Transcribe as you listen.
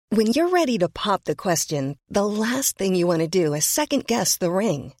When you're ready to pop the question, the last thing you want to do is second-guess the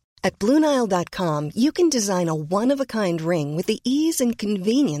ring. At BlueNile.com, you can design a one-of-a-kind ring with the ease and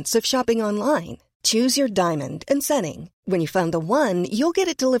convenience of shopping online. Choose your diamond and setting. When you find the one, you'll get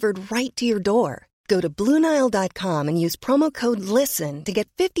it delivered right to your door. Go to BlueNile.com and use promo code LISTEN to get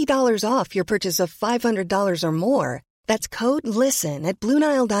 $50 off your purchase of $500 or more. That's code LISTEN at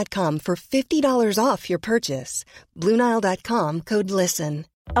BlueNile.com for $50 off your purchase. BlueNile.com, code LISTEN.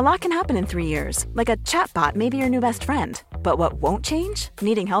 A lot can happen in 3 years, like a chatbot may be your new best friend. But what won't change?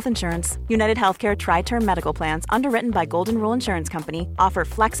 Needing health insurance. United Healthcare Tri-Term Medical Plans, underwritten by Golden Rule Insurance Company, offer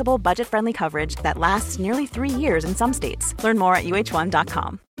flexible, budget-friendly coverage that lasts nearly 3 years in some states. Learn more at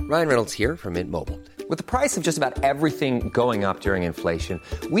UH1.com. Ryan Reynolds here from Mint Mobile. With the price of just about everything going up during inflation,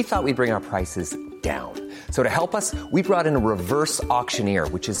 we thought we'd bring our prices down. So to help us, we brought in a reverse auctioneer,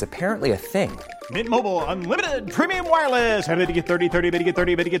 which is apparently a thing. Mint Mobile Unlimited Premium Wireless. How to get 30, 30, bit to get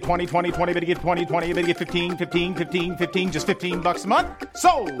 30, bit to get 20, 20, 20, bit to get 20, 20, bit to get 15, 15, 15, 15, just $15 a month?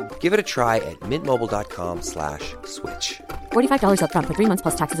 Sold! Give it a try at mintmobile.com/switch. $45 up front for 3 months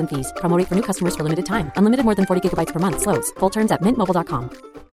plus taxes and fees. Promo rate for new customers for limited time. Unlimited more than 40 gigabytes per month. Slows full terms at mintmobile.com.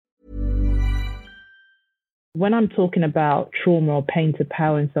 When I'm talking about trauma or pain to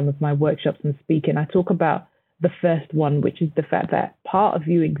power in some of my workshops and speaking, I talk about the first one, which is the fact that part of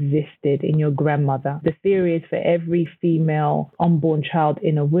you existed in your grandmother. The theory is for every female unborn child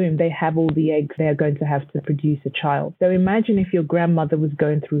in a womb, they have all the eggs they're going to have to produce a child. So imagine if your grandmother was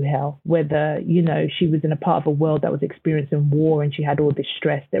going through hell, whether, she was in a part of a world that was experiencing war and she had all this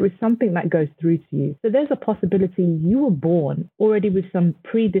stress. There is something that goes through to you. So there's a possibility you were born already with some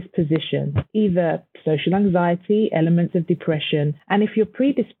predisposition, either social anxiety, elements of depression. And if you're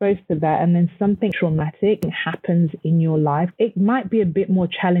predisposed to that and then something traumatic happens in your life, it might be a bit more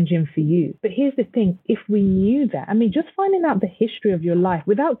challenging for you. But here's the thing, if we knew that, just finding out the history of your life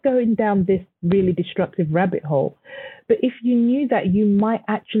without going down this really destructive rabbit hole, but if you knew that, you might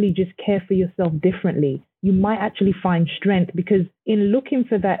actually just care for yourself differently. You might actually find strength, because in looking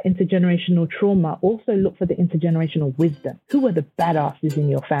for that intergenerational trauma, also look for the intergenerational wisdom. Who are the badasses in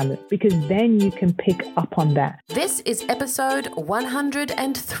your family? Because then you can pick up on that. This is episode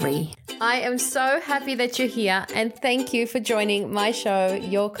 103. I am so happy that you're here, and thank you for joining my show,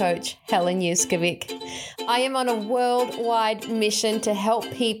 your coach, Helen Yuskovic. I am on a worldwide mission to help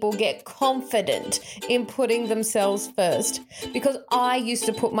people get confident in putting themselves first, because I used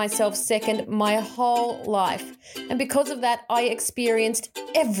to put myself second my whole life. And because of that, I experienced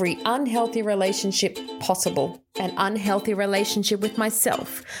every unhealthy relationship possible. An unhealthy relationship with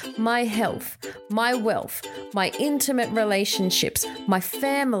myself, my health, my wealth, my intimate relationships, my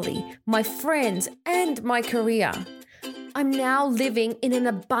family, my friends, and my career. I'm now living in an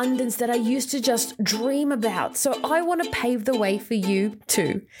abundance that I used to just dream about. So I want to pave the way for you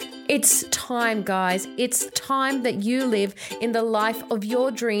too. It's time, guys. It's time that you live in the life of your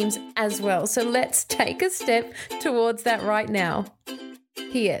dreams as well. So let's take a step towards that right now.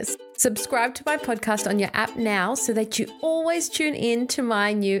 P.S. Subscribe to my podcast on your app now so that you always tune in to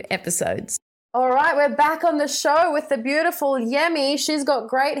my new episodes. All right, we're back on the show with the beautiful Yemi. She's got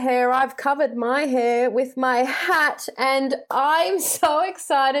great hair. I've covered my hair with my hat, and I'm so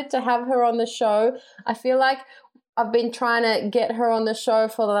excited to have her on the show. I feel like I've been trying to get her on the show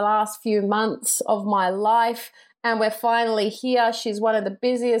for the last few months of my life, and we're finally here. She's one of the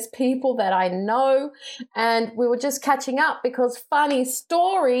busiest people that I know, and we were just catching up because, funny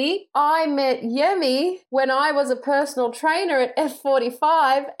story, I met Yemi when I was a personal trainer at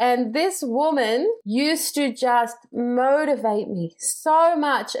F45, and this woman used to just motivate me so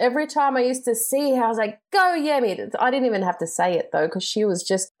much. Every time I used to see her, I was like, go Yemi. I didn't even have to say it though, because she was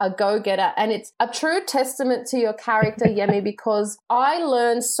just a go-getter, and it's a true testament to your character, Yemi, because I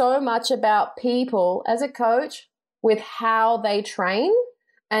learned so much about people as a coach with how they train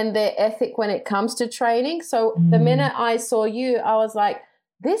and their ethic when it comes to training. So the minute I saw you, I was like,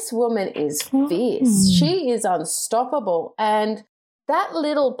 this woman is fierce. She is unstoppable. And that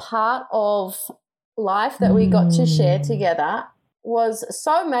little part of life that we got to share together was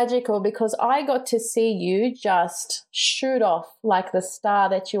so magical, because I got to see you just shoot off like the star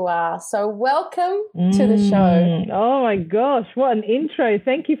that you are. So welcome to the show. Oh my gosh, what an intro.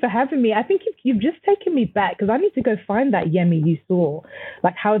 Thank you for having me. I think you've just taken me back, because I need to go find that Yemi you saw,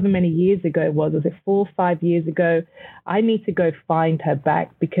 like however many years ago it was. Was it 4 or 5 years ago? I need to go find her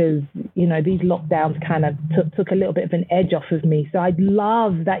back, because, these lockdowns kind of took a little bit of an edge off of me. So I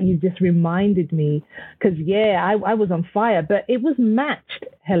love that you just reminded me, because, I was on fire, but it was matched,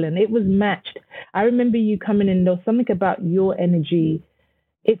 Helen. It was matched. I remember you coming in, there was something about your energy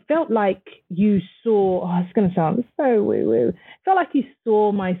it felt like you saw, it's going to sound so woo-woo. It felt like you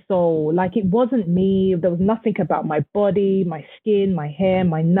saw my soul. Like it wasn't me. There was nothing about my body, my skin, my hair,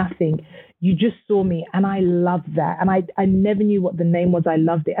 my nothing. You just saw me. And I loved that. And I never knew what the name was. I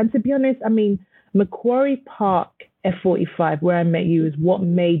loved it. And to be honest, I mean, Macquarie Park F45, where I met you, is what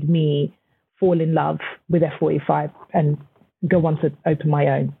made me fall in love with F45 and go on to open my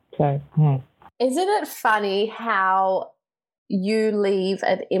own. So, Isn't it funny how you leave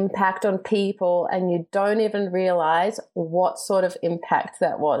an impact on people and you don't even realize what sort of impact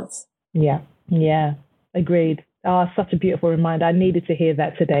that was? Yeah, agreed. Oh, such a beautiful reminder. I needed to hear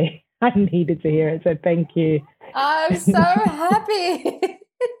that today. I needed to hear it, so thank you. I'm so happy.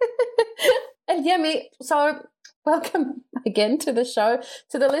 And Yemi, so welcome again to the show.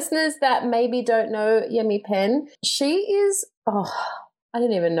 To the listeners that maybe don't know Yemi Penn, she is, I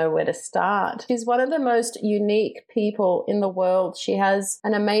don't even know where to start. She's one of the most unique people in the world. She has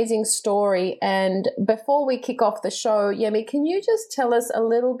an amazing story. And before we kick off the show, Yemi, can you just tell us a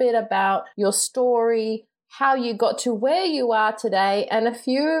little bit about your story, how you got to where you are today, and a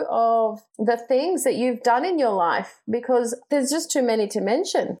few of the things that you've done in your life, because there's just too many to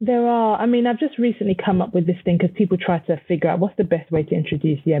mention. There are. I mean, I've just recently come up with this thing because people try to figure out what's the best way to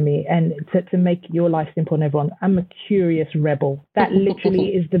introduce Yemi and to make your life simple on everyone. I'm a curious rebel. That literally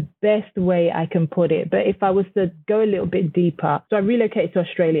is the best way I can put it. But if I was to go a little bit deeper, so I relocated to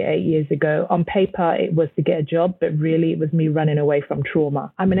Australia 8 years ago. On paper, it was to get a job, but really it was me running away from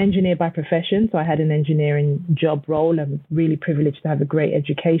trauma. I'm an engineer by profession, so I had an engineering job role. I'm really privileged to have a great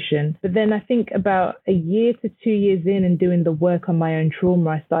education. But then I think about a year to 2 years in and doing the work on my own trauma,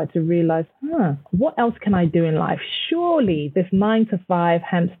 I started to realize, what else can I do in life? Surely this 9-to-5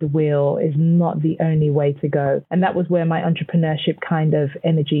 hamster wheel is not the only way to go. And that was where my entrepreneurship kind of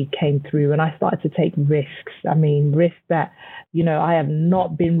energy came through. And I started to take risks. I mean, risks that, I have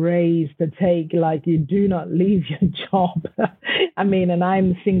not been raised to take. Like, you do not leave your job. I mean, and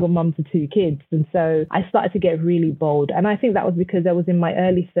I'm a single mum to 2 kids. And so I started to get really bold. And I think that was because I was in my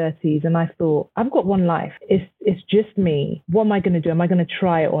early 30s and I thought, I've got one life. It's just me. What am I going to do? Am I going to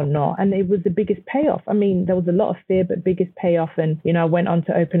try it or not? And it was the biggest payoff. I mean, there was a lot of fear, but biggest payoff. And, I went on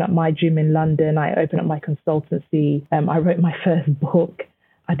to open up my gym in London. I opened up my consultancy. I wrote my first book.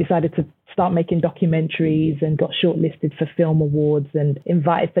 I decided to start making documentaries and got shortlisted for film awards and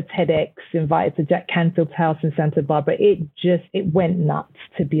invited for TEDx, invited to Jack Canfield's house in Santa Barbara. It went nuts,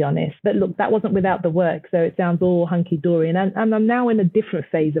 to be honest. But look, that wasn't without the work. So it sounds all hunky-dory. And I'm now in a different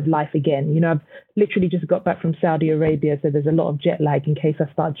phase of life again. I've literally just got back from Saudi Arabia. So there's a lot of jet lag in case I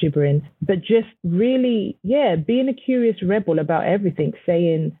start gibbering. But just really, being a curious rebel about everything,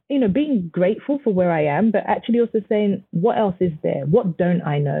 saying, being grateful for where I am, but actually also saying, what else is there? What don't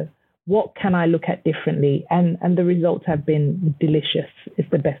I know? What can I look at differently? And the results have been delicious, is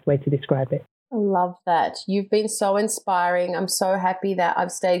the best way to describe it. I love that. You've been so inspiring. I'm so happy that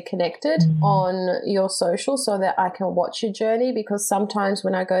I've stayed connected on your social so that I can watch your journey, because sometimes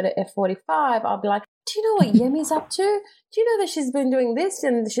when I go to F45, I'll be like, do you know what Yemi's up to? Do you know that she's been doing this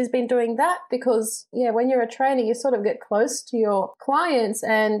and she's been doing that? Because, when you're a trainer, you sort of get close to your clients,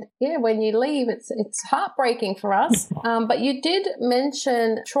 and, when you leave, it's heartbreaking for us. But you did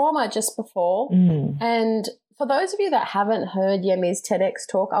mention trauma just before, and for those of you that haven't heard Yemi's TEDx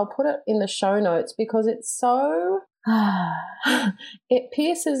talk, I'll put it in the show notes because it's so, it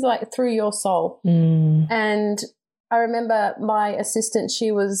pierces like through your soul. And I remember my assistant, she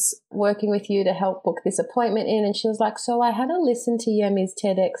was working with you to help book this appointment in, and she was like, so I had to listen to Yemi's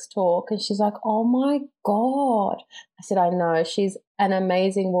TEDx talk, and she's like, oh my God. I said, I know, she's an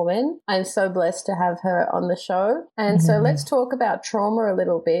amazing woman. I'm so blessed to have her on the show. And so let's talk about trauma a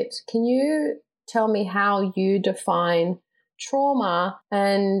little bit. Can you tell me how you define trauma,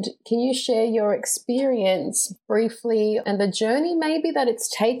 and can you share your experience briefly and the journey maybe that it's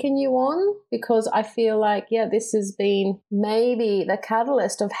taken you on? Because I feel like, this has been maybe the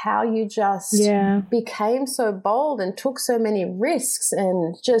catalyst of how you just became so bold and took so many risks,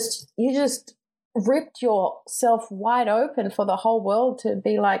 and you just ripped yourself wide open for the whole world to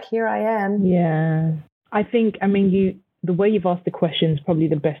be like, here I am. Yeah. I think, the way you've asked the question is probably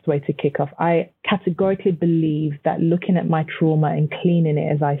the best way to kick off. I categorically believe that looking at my trauma and cleaning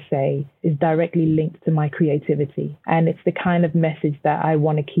it, as I say, is directly linked to my creativity. And it's the kind of message that I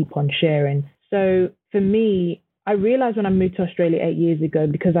want to keep on sharing. So for me, I realized when I moved to Australia 8 years ago,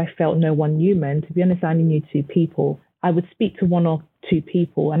 because I felt no one knew men, to be honest, I only knew 2 people. I would speak to 1 or 2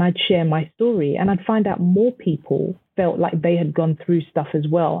 people and I'd share my story, and I'd find out more people felt like they had gone through stuff as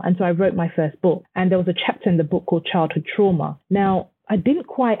well. And so I wrote my first book, and there was a chapter in the book called Childhood Trauma. Now, I didn't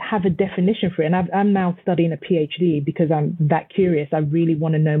quite have a definition for it. And I'm now studying a PhD because I'm that curious. I really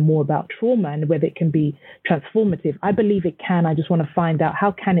want to know more about trauma and whether it can be transformative. I believe it can. I just want to find out,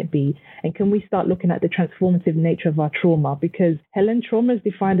 how can it be? And can we start looking at the transformative nature of our trauma? Because, Helen, trauma is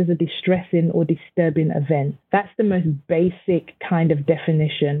defined as a distressing or disturbing event. That's the most basic kind of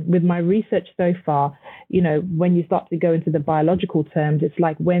definition. With my research so far, when you start to go into the biological terms, it's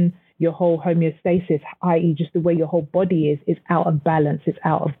like when your whole homeostasis, i.e. just the way your whole body is out of balance, it's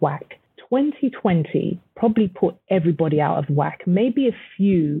out of whack. 2020 probably put everybody out of whack. Maybe a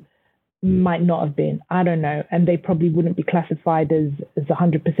few might not have been, I don't know, and they probably wouldn't be classified as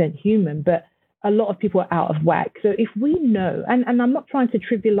 100% human, but a lot of people are out of whack. So if we know, and I'm not trying to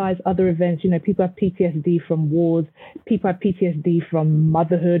trivialize other events, people have PTSD from wars, people have PTSD from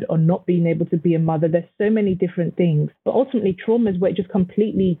motherhood or not being able to be a mother. There's so many different things. But ultimately, trauma is where it just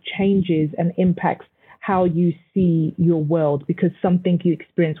completely changes and impacts how you see your world because something you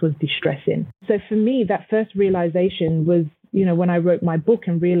experienced was distressing. So for me, that first realization was, when I wrote my book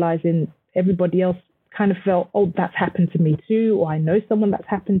and realizing everybody else kind of felt, oh, that's happened to me too, or I know someone that's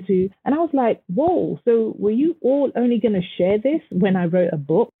happened to. And I was like, whoa, so were you all only going to share this when I wrote a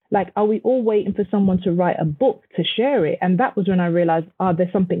book? Like, are we all waiting for someone to write a book to share it? And that was when I realized,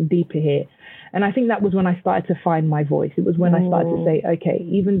 there's something deeper here. And I think that was when I started to find my voice. It was when I started to say, okay,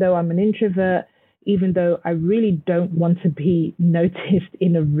 even though I'm an introvert, even though I really don't want to be noticed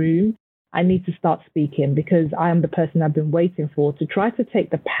in a room, I need to start speaking because I am the person I've been waiting for, to try to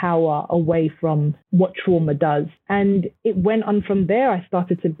take the power away from what trauma does. And it went on from there. I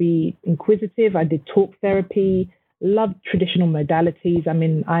started to be inquisitive. I did talk therapy, loved traditional modalities. I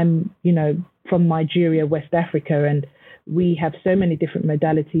mean, I'm, from Nigeria, West Africa, and we have so many different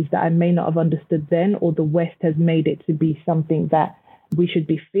modalities that I may not have understood then, or the West has made it to be something that we should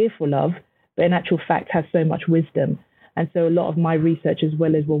be fearful of, but in actual fact has so much wisdom. And so a lot of my research as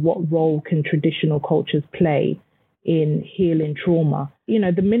well is, what role can traditional cultures play in healing trauma?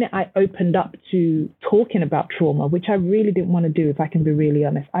 The minute I opened up to talking about trauma, which I really didn't want to do, if I can be really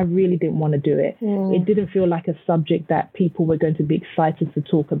honest, I really didn't want to do it. It didn't feel like a subject that people were going to be excited to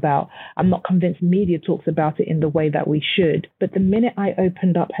talk about. I'm not convinced media talks about it in the way that we should. But the minute I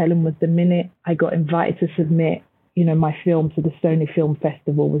opened up, Helen, was the minute I got invited to submit my film to the Sony Film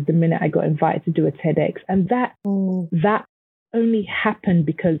Festival, was the minute I got invited to do a TEDx. And that only happened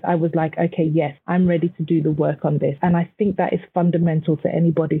because I was like, okay, yes, I'm ready to do the work on this. And I think that is fundamental to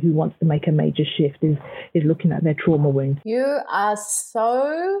anybody who wants to make a major shift, is looking at their trauma wound. You are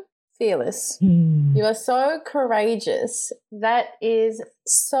so fearless. You are so courageous. That is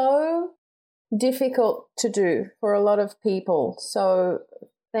so difficult to do for a lot of people. So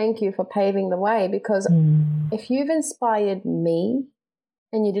thank you for paving the way, because if you've inspired me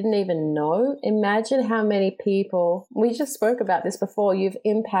and you didn't even know, imagine how many people, we just spoke about this before, you've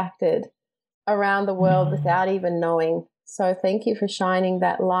impacted around the world without even knowing. So thank you for shining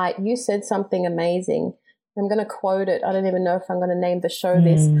that light. You said something amazing. I'm going to quote it. I don't even know if I'm going to name the show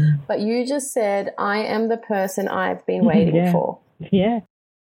this, but you just said, I am the person I've been waiting for. Yeah.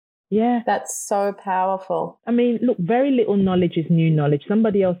 That's so powerful. I mean, look, very little knowledge is new knowledge.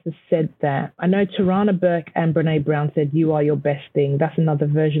 Somebody else has said that. I know Tarana Burke and Brene Brown said, you are your best thing. That's another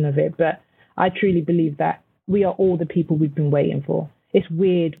version of it. But I truly believe that we are all the people we've been waiting for. It's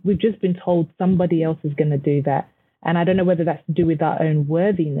weird. We've just been told somebody else is going to do that. And I don't know whether that's to do with our own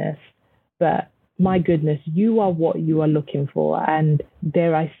worthiness, but my goodness, you are what you are looking for. And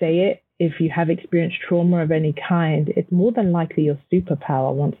dare I say it, if you have experienced trauma of any kind, it's more than likely your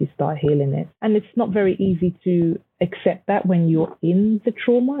superpower once you start healing it. And it's not very easy to accept that when you're in the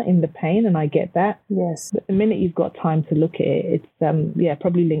trauma, in the pain, and I get that. Yes. But the minute you've got time to look at it, it's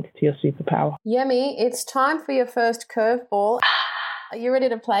probably linked to your superpower. Yemi, it's time for your first curveball. Are you ready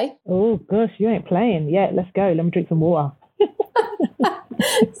to play? Oh, gosh, you ain't playing. Yeah, let's go. Let me drink some water.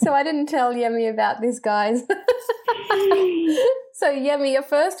 So I didn't tell Yemi about this, guys. So Yemi, your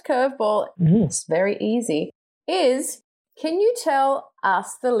first curveball, it's very easy, is, can you tell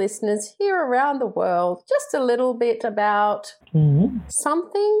us, the listeners here around the world, just a little bit about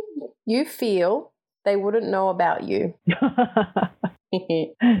something you feel they wouldn't know about you?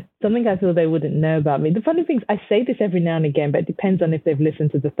 Something I feel they wouldn't know about me. The funny thing is, I say this every now and again, but it depends on if they've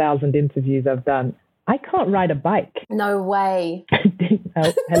listened to the 1,000 interviews I've done. I can't ride a bike. No way.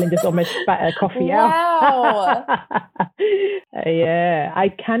 Helen just almost spat her coffee out. Wow. Yeah, I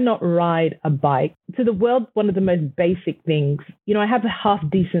cannot ride a bike. to the world, one of the most basic things, I have a half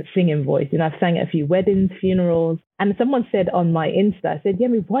decent singing voice, I've sang at a few weddings, funerals. And someone said on my Insta, I said,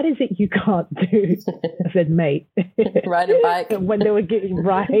 Yemi, what is it you can't do? I said, mate. Ride a bike. When they were getting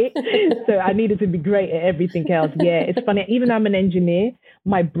right. So I needed to be great at everything else. Yeah, it's funny. Even though I'm an engineer,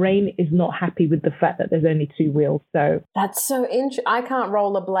 my brain is not happy with the fact that there's only two wheels. So that's so interesting. I can't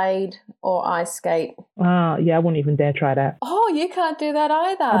roll a blade or ice skate. Yeah, I wouldn't even dare try that. Oh, you can't do that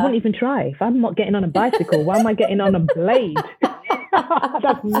either. I wouldn't even try. If I'm not getting on a bicycle, why am I getting on a blade?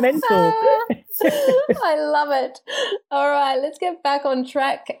 That's mental. I love it. All right, let's get back on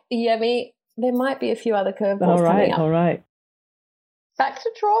track, Yemi. There might be a few other curveballs coming up. All right. Back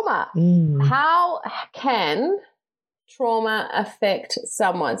to trauma. How can trauma affect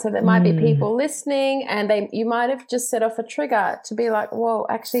someone? So there might be people listening and you might have just set off a trigger to be like, whoa,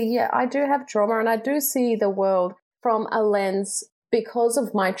 actually, yeah, I do have trauma and I do see the world from a lens because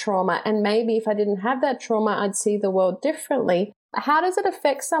of my trauma. And maybe if I didn't have that trauma, I'd see the world differently. How does it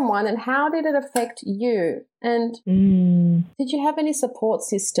affect someone and how did it affect you? And did you have any support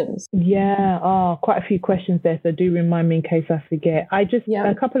systems? Yeah, quite a few questions there. So do remind me in case I forget.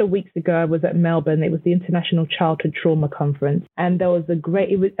 A couple of weeks ago, I was at Melbourne. It was the International Childhood Trauma Conference. And there was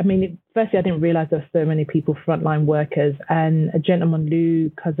firstly, I didn't realize there were so many people, frontline workers. And a gentleman,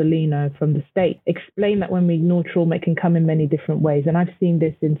 Lou Cozzolino from the States, explained that when we ignore trauma, it can come in many different ways. And I've seen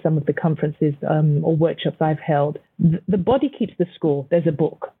this in some of the conferences or workshops I've held. The body keeps the score. There's a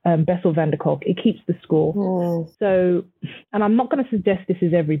book, Bessel van der Kolk. It keeps the score. So, and I'm not going to suggest this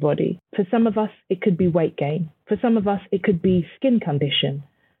is everybody. For some of us, it could be weight gain. For some of us, it could be skin condition.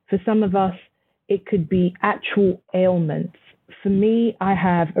 For some of us, it could be actual ailments. For me, I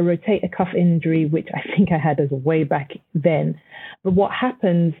have a rotator cuff injury, which I think I had as way back then. But what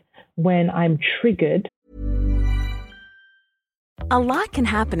happens when I'm triggered? A lot can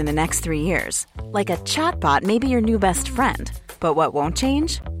happen in the next 3 years. Like a chatbot may be your new best friend. But what won't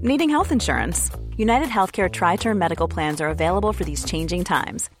change? Needing health insurance. United Healthcare Tri-Term Medical Plans are available for these changing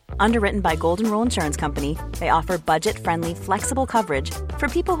times. Underwritten by Golden Rule Insurance Company, they offer budget-friendly, flexible coverage for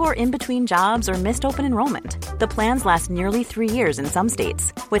people who are in between jobs or missed open enrollment. The plans last nearly 3 years in some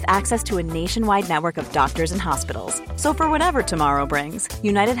states, with access to a nationwide network of doctors and hospitals. So for whatever tomorrow brings,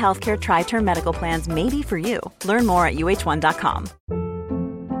 United Healthcare Tri-Term Medical Plans may be for you. Learn more at uh1.com.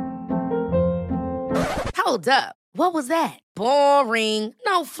 Hold up. What was that? Boring.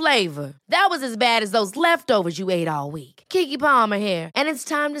 No flavor. That was as bad as those leftovers you ate all week. Keke Palmer here, and it's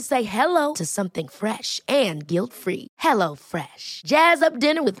time to say hello to something fresh and guilt-free. Hello Fresh. Jazz up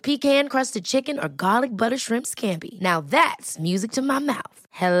dinner with pecan-crusted chicken or garlic butter shrimp scampi. Now that's music to my mouth.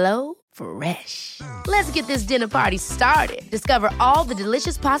 Hello Fresh. Let's get this dinner party started. Discover all the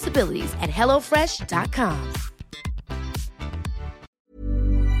delicious possibilities at HelloFresh.com.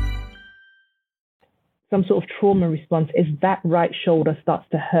 Some sort of trauma response is that right shoulder starts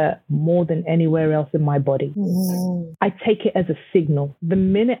to hurt more than anywhere else in my body. I take it as a signal. The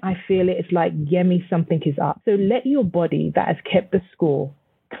minute I feel it, it's like, Yemi, something is up. So let your body that has kept the score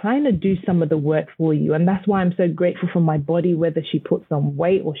kind of do some of the work for you. And that's why I'm so grateful for my body, whether she puts on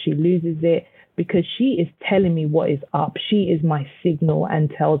weight or she loses it, because she is telling me what is up. She is my signal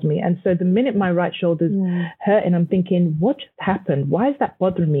and tells me. And so the minute my right shoulder's hurting, I'm thinking, what just happened? Why is that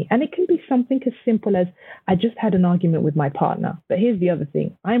bothering me? And it can be something as simple as, I just had an argument with my partner. But here's the other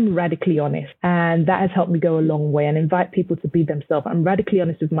thing. I'm radically honest. And that has helped me go a long way and invite people to be themselves. I'm radically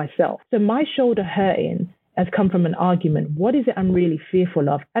honest with myself. So my shoulder hurting has come from an argument. What is it I'm really fearful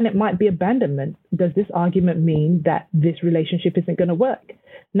of? And it might be abandonment. Does this argument mean that this relationship isn't going to work?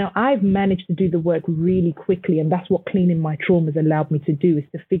 Now, I've managed to do the work really quickly, and that's what cleaning my traumas allowed me to do, is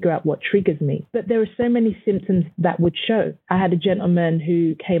to figure out what triggers me. But there are so many symptoms that would show. I had a gentleman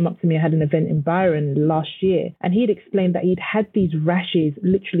who came up to me. I had an event in Byron last year, and he'd explained that he'd had these rashes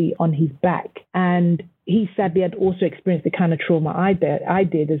literally on his back. And he sadly had also experienced the kind of trauma I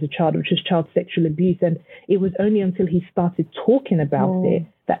did as a child, which was child sexual abuse. And it was only until he started talking about it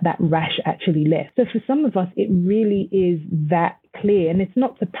that rash actually left. So for some of us, it really is that clear. And it's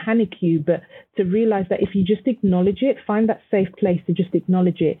not to panic you, but to realize that if you just acknowledge it, find that safe place to just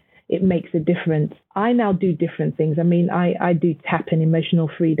acknowledge it, it makes a difference. I now do different things. I mean, I do tapping,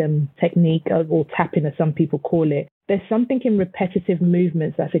 emotional freedom technique, or tapping as some people call it. There's something in repetitive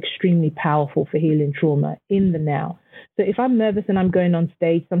movements that's extremely powerful for healing trauma in the now. So if I'm nervous and I'm going on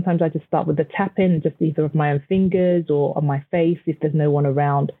stage, sometimes I just start with the tapping, just either of my own fingers or on my face if there's no one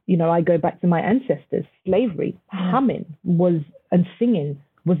around. You know, I go back to my ancestors. Slavery, humming and singing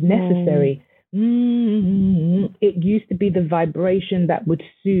was necessary. It used to be the vibration that would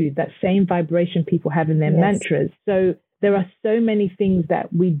soothe, that same vibration people have in their mantras. So there are so many things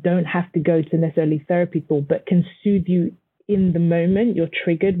that we don't have to go to necessarily therapy for, but can soothe you in the moment you're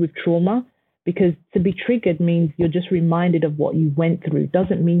triggered with trauma. Because to be triggered means you're just reminded of what you went through. It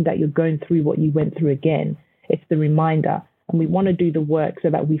doesn't mean that you're going through what you went through again. It's the reminder. And we want to do the work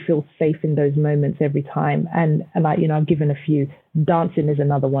so that we feel safe in those moments every time. And I've given a few. Dancing is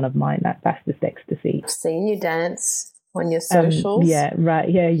another one of mine. That's just ecstasy. I've seen you dance on your socials. Yeah,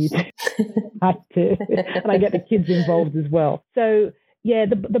 right. Yeah, you do. I have to. And I get the kids involved as well. So yeah,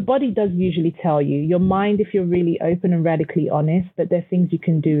 the body does usually tell you. Your mind, if you're really open and radically honest, that there are things you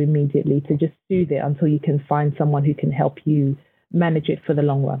can do immediately to just soothe it until you can find someone who can help you manage it for the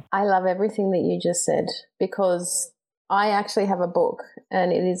long run. I love everything that you just said, because I actually have a book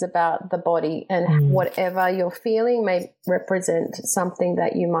and it is about the body, and whatever you're feeling may represent something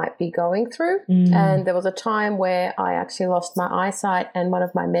that you might be going through. And there was a time where I actually lost my eyesight, and one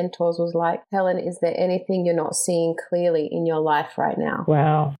of my mentors was like, Helen, is there anything you're not seeing clearly in your life right now?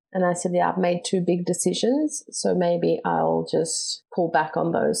 Wow. And I said, yeah, I've made 2 big decisions, so maybe I'll just pull back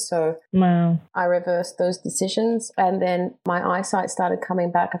on those. So wow. I reversed those decisions, and then my eyesight started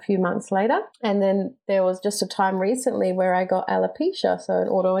coming back a few months later. And then there was just a time recently where I got alopecia, so an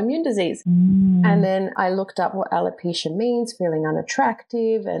autoimmune disease. And then I looked up what alopecia means, feeling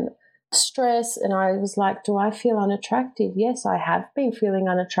unattractive and stress. And I was like, do I feel unattractive? Yes, I have been feeling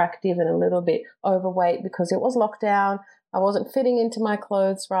unattractive and a little bit overweight because it was lockdown. I wasn't fitting into my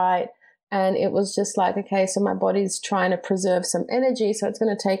clothes right. And it was just like, okay, so my body's trying to preserve some energy, so it's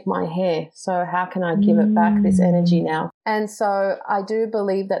going to take my hair. So how can I give it back, this energy now? And so I do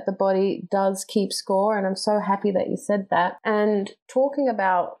believe that the body does keep score, and I'm so happy that you said that. And talking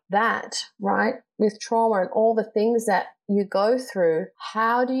about that, right, with trauma and all the things that you go through,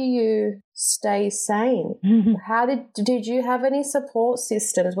 how do you stay sane? How did you have any support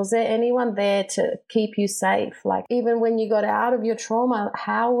systems? Was there anyone there to keep you safe? Like, even when you got out of your trauma,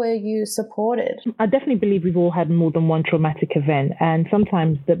 how were you supported? I definitely believe we've all had more than one traumatic event, and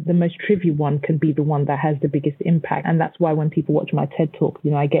sometimes the most trivial one can be the one that has the biggest impact. And that's why when people watch my TED Talk,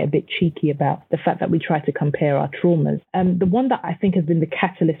 I get a bit cheeky about the fact that we try to compare our traumas. The one that I think has been the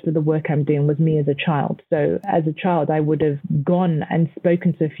catalyst for the work I'm doing was me as a child. So as a child, I would have gone and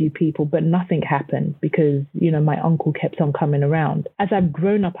spoken to a few people, but nothing happened because, my uncle kept on coming around. As I've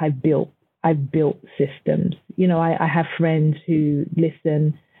grown up, I've built systems. I have friends who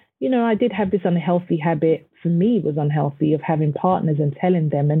listen. I did have this unhealthy habit, for me it was unhealthy, of having partners and telling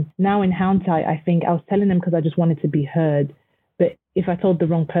them. And now in hindsight, I think I was telling them because I just wanted to be heard. But if I told the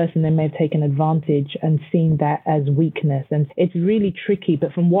wrong person, they may have taken advantage and seen that as weakness. And it's really tricky.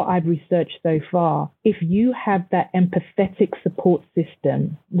 But from what I've researched so far, if you have that empathetic support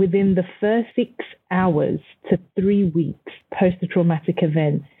system within the first 6 hours to 3 weeks post a traumatic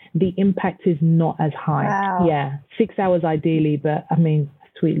event, the impact is not as high. Wow. Yeah, 6 hours ideally, but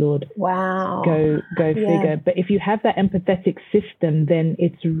sweet Lord. Wow. Go figure. But if you have that empathetic system, then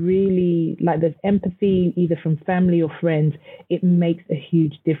it's really like there's empathy either from family or friends. It makes a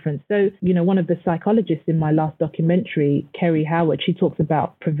huge difference. So, one of the psychologists in my last documentary, Kerry Howard, she talks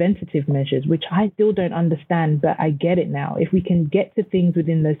about preventative measures, which I still don't understand, but I get it now. If we can get to things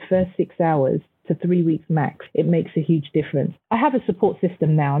within those first 6 hours to 3 weeks max, it makes a huge difference. I have a support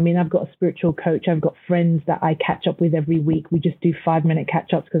system now. I've got a spiritual coach. I've got friends that I catch up with every week. We just do 5-minute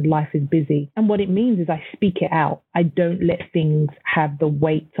catch-ups because life is busy. And what it means is I speak it out. I don't let things have the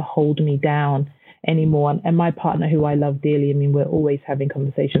weight to hold me down anymore. And my partner, who I love dearly, we're always having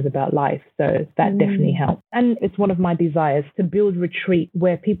conversations about life. So that definitely helps. And it's one of my desires to build retreat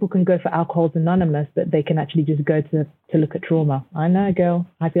where people can go for Alcohol's Anonymous, but they can actually just go to look at trauma. I know, girl.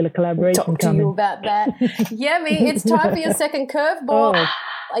 I feel a collaboration coming. Talk to you about that. Yeah, it's time for your second curveball. Oh.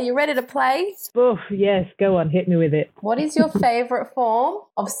 Are you ready to play? Oh, yes. Go on. Hit me with it. What is your favorite form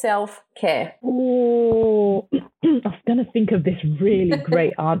of self-care? Oh, I was going to think of this really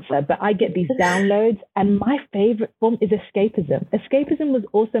great answer, but I get these downloads, and my favorite form is escapism. Escapism was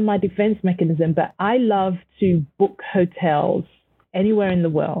also my defense mechanism, but I love to book hotels anywhere in the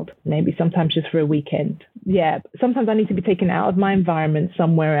world, maybe sometimes just for a weekend. Yeah, sometimes I need to be taken out of my environment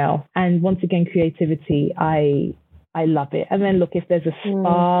somewhere else. And once again, creativity, I love it. And then look, if there's a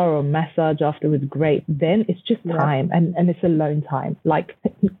spa or massage afterwards, great. Then it's just time and it's alone time. Like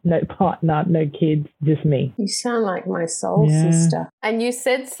no partner, no kids, just me. You sound like my soul sister. And you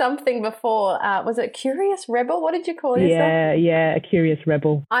said something before, was it Curious Rebel? What did you call yourself? Yeah, a curious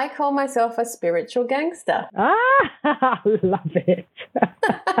rebel. I call myself a spiritual gangster. I love it.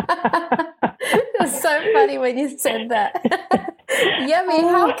 It was so funny when you said that. Yummy.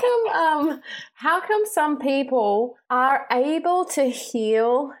 How come some people are able to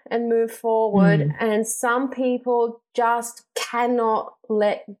heal and move forward and some people just cannot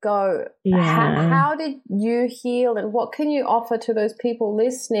let go? Yeah. How did you heal, and what can you offer to those people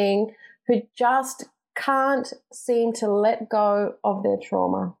listening who just can't seem to let go of their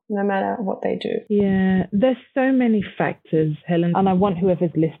trauma, no matter what they do? Yeah, there's so many factors, Helen, and I want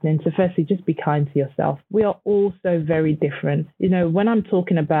whoever's listening to firstly just be kind to yourself. We are all so very different. You know, when I'm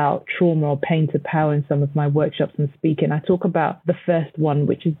talking about trauma or pain to power in some of my workshops and speaking, I talk about the first one,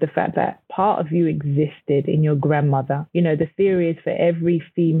 which is the fact that part of you existed in your grandmother. You know, the theory is for every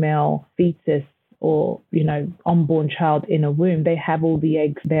female fetus or, you know, unborn child in a womb, they have all the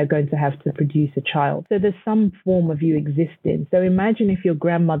eggs they're going to have to produce a child. So there's some form of you existing. So imagine if your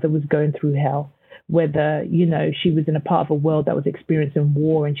grandmother was going through hell, whether, you know, she was in a part of a world that was experiencing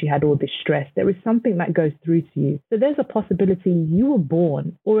war and she had all this stress. There is something that goes through to you. So there's a possibility you were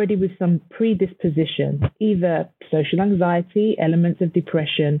born already with some predisposition, either social anxiety, elements of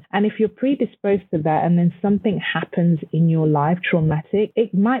depression. And if you're predisposed to that and then something happens in your life, traumatic,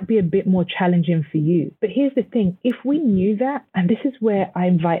 it might be a bit more challenging for you. But here's the thing, if we knew that, and this is where I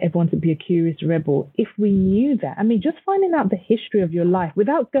invite everyone to be a curious rebel, if we knew that, I mean, just finding out the history of your life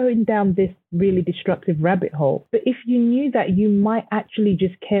without going down this really destructive rabbit hole. But if you knew that, you might actually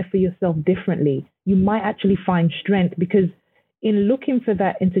just care for yourself differently. You might actually find strength, because in looking for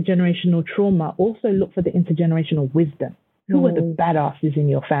that intergenerational trauma, also look for the intergenerational wisdom. Who are the badasses in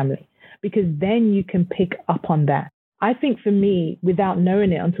your family? Because then you can pick up on that. I think for me, without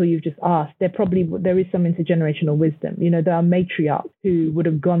knowing it until you've just asked, there is some intergenerational wisdom. You know, there are matriarchs who would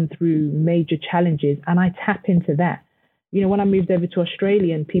have gone through major challenges, and I tap into that. You know, when I moved over to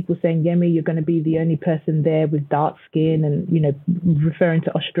Australia and people saying, Yemi, you're going to be the only person there with dark skin, and, you know, referring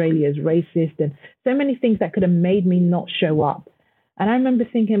to Australia as racist, and so many things that could have made me not show up. And I remember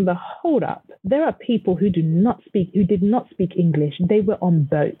thinking, but hold up, there are people who did not speak English. They were on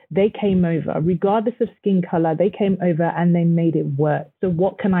boats. They came over, regardless of skin color, they came over and they made it work. So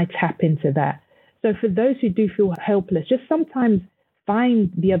what can I tap into that? So for those who do feel helpless, just sometimes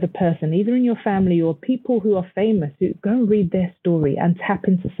find the other person, either in your family or people who are famous, who go and read their story and tap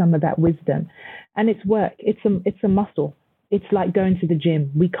into some of that wisdom. And it's work. It's a muscle. It's like going to the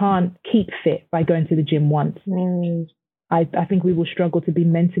gym. We can't keep fit by going to the gym once. I think we will struggle to be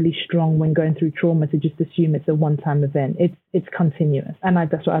mentally strong when going through trauma to just assume it's a one-time event. It's continuous. And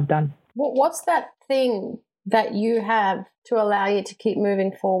that's what I've done. What's that thing that you have to allow you to keep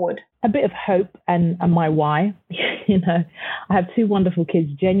moving forward? A bit of hope and my why. You know, I have two wonderful kids,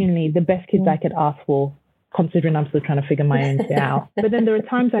 genuinely the best kids I could ask for, considering I'm still trying to figure my own shit out. But then there are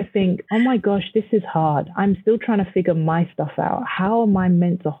times I think, oh my gosh, this is hard. I'm still trying to figure my stuff out. How am I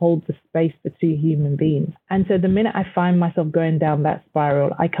meant to hold the space for two human beings? And so the minute I find myself going down that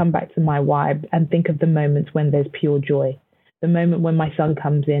spiral, I come back to my why and think of the moments when there's pure joy. The moment when my son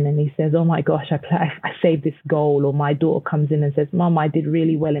comes in and he says, oh my gosh, I saved this goal. Or my daughter comes in and says, Mom, I did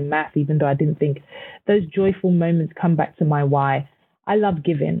really well in math, even though I didn't think. Those joyful moments come back to my why. I love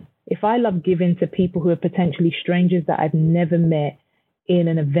giving. If I love giving to people who are potentially strangers that I've never met in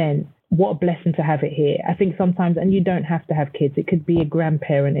an event, what a blessing to have it here. I think sometimes, and you don't have to have kids. It could be a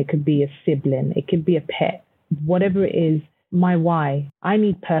grandparent. It could be a sibling. It could be a pet. Whatever it is, my why. I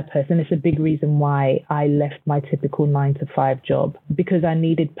need purpose, and it's a big reason why I left my typical 9-to-5 job, because I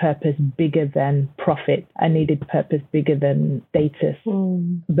needed purpose bigger than profit. I needed purpose bigger than status,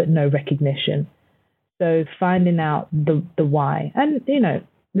 but no recognition. So finding out the why, and you know,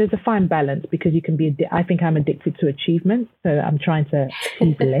 there's a fine balance, because you can be, I think I'm addicted to achievement. So I'm trying to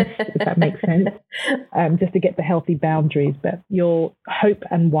achieve less, if that makes sense, just to get the healthy boundaries. But your hope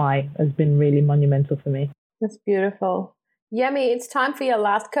and why has been really monumental for me. That's beautiful. Yemi, it's time for your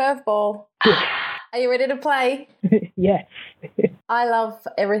last curveball. Are you ready to play? Yes. I love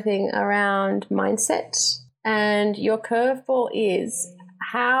everything around mindset. And your curveball is,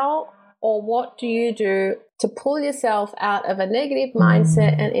 how or what do you do to pull yourself out of a negative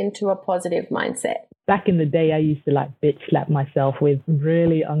mindset and into a positive mindset? Back in the day, I used to like bitch slap myself with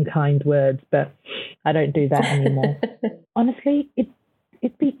really unkind words, but I don't do that anymore. Honestly,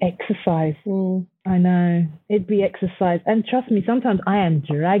 it'd be exercise. I know. It'd be exercise. And trust me, sometimes I am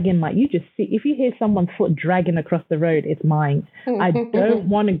dragging you just see, if you hear someone's foot dragging across the road, it's mine. I don't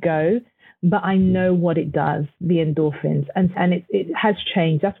want to go, but I know what it does, the endorphins. And it has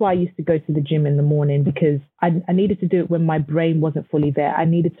changed. That's why I used to go to the gym in the morning, because I needed to do it when my brain wasn't fully there. I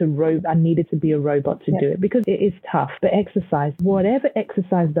needed to be a robot to do it, because it is tough. But exercise, whatever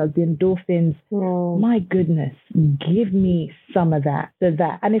exercise does, the endorphins, my goodness, give me some of that.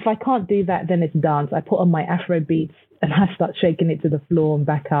 And if I can't do that, then it's dance. I put on my Afro beats and I start shaking it to the floor and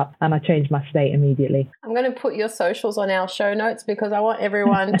back up, and I change my state immediately. I'm going to put your socials on our show notes because I want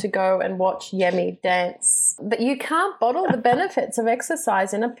everyone to go and watch Yemi dance. But you can't bottle the benefits of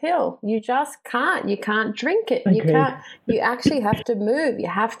exercise in a pill. You just can't. You can't drink it. You can't. You actually have to move. You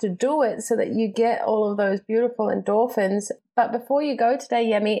have to do it so that you get all of those beautiful endorphins. But before you go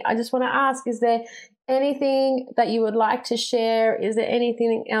today, Yemi, I just want to ask, is there anything that you would like to share? Is there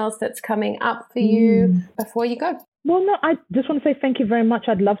anything else that's coming up for you before you go? Well, no, I just want to say thank you very much.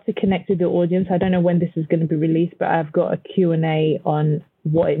 I'd love to connect with the audience. I don't know when this is going to be released, but I've got a Q&A on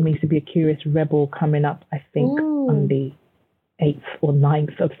what it means to be a curious rebel coming up, I think, on the 8th or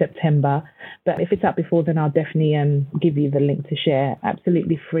 9th of September. But if it's up before, then I'll definitely give you the link to share.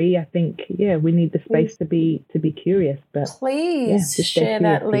 Absolutely free. I think, we need the space to be curious. But please share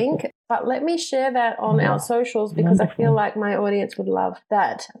that link. But let me share that on our socials because I feel like my audience would love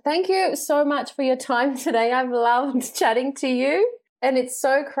that. Thank you so much for your time today. I've loved chatting to you. And it's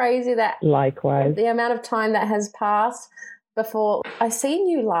so crazy that likewise the amount of time that has passed before I seen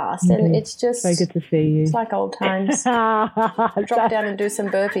you last, and it's just so good to see you. It's like old times. Drop down and do some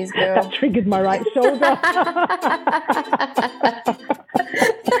burpees, girl. That triggered my right shoulder.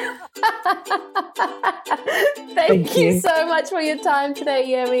 Thank you so much for your time today,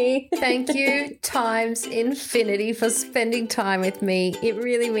 Yemi. Thank you times infinity for spending time with me. It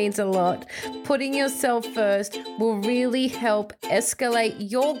really means a lot. Putting yourself first will really help escalate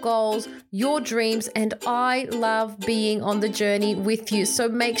your goals, your dreams, and I love being on the journey with you. So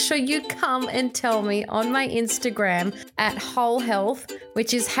make sure you come and tell me on my Instagram at Whole Health,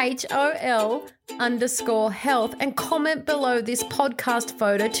 which is HOL_health, and comment below this podcast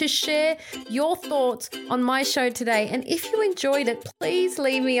photo to share your thoughts on my show today. And if you enjoyed it, please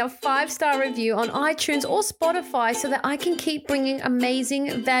leave me a 5-star review on iTunes or Spotify so that I can keep bringing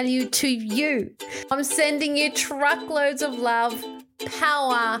amazing value to you. I'm sending you truckloads of love,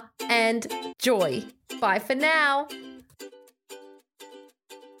 power, and joy. Bye for now.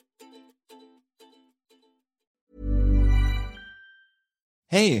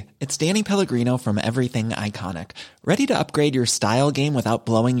 Hey, it's Danny Pellegrino from Everything Iconic. Ready to upgrade your style game without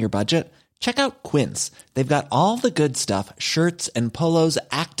blowing your budget? Check out Quince. They've got all the good stuff, shirts and polos,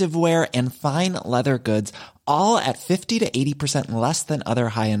 activewear, and fine leather goods, all at 50 to 80% less than other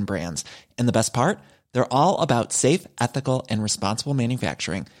high-end brands. And the best part? They're all about safe, ethical, and responsible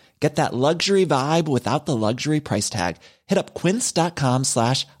manufacturing. Get that luxury vibe without the luxury price tag. Hit up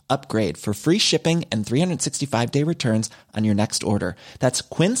quince.com/upgrade for free shipping and 365-day returns on your next order. That's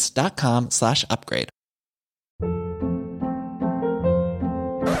quince.com/upgrade.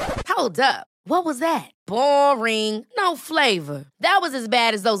 Hold up. What was that? Boring. No flavor. That was as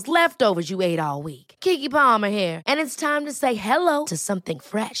bad as those leftovers you ate all week. Keke Palmer here. And it's time to say hello to something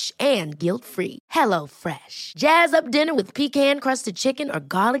fresh and guilt-free. Hello Fresh. Jazz up dinner with pecan-crusted chicken or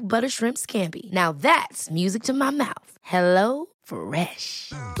garlic butter shrimp scampi. Now that's music to my mouth. Hello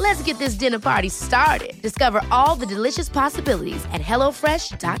Fresh. Let's get this dinner party started. Discover all the delicious possibilities at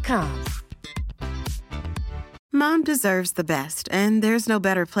HelloFresh.com. Mom deserves the best, and there's no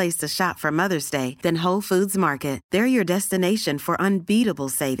better place to shop for Mother's Day than Whole Foods Market. They're your destination for unbeatable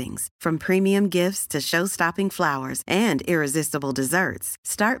savings, from premium gifts to show-stopping flowers and irresistible desserts.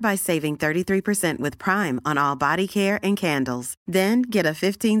 Start by saving 33% with Prime on all body care and candles. Then get a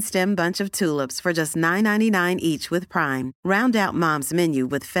 15-stem bunch of tulips for just $9.99 each with Prime. Round out Mom's menu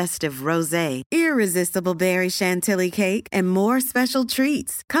with festive rosé, irresistible berry chantilly cake, and more special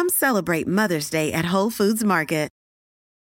treats. Come celebrate Mother's Day at Whole Foods Market.